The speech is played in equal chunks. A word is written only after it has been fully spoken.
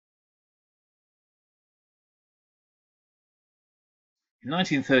In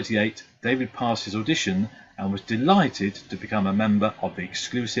 1938, David passed his audition and was delighted to become a member of the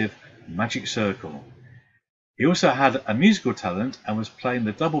exclusive Magic Circle. He also had a musical talent and was playing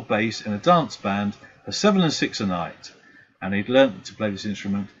the double bass in a dance band for 7 and 6 a night, and he'd learnt to play this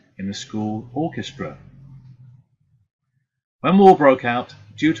instrument in the school orchestra. When war broke out,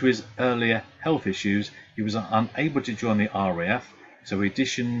 due to his earlier health issues, he was unable to join the RAF, so he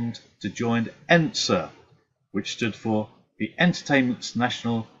auditioned to join ENTSA, which stood for the Entertainment's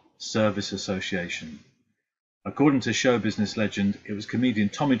National Service Association. According to show business legend, it was comedian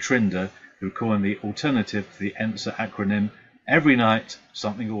Tommy Trinder who coined the alternative to the ENTSA acronym, Every Night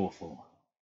Something Awful.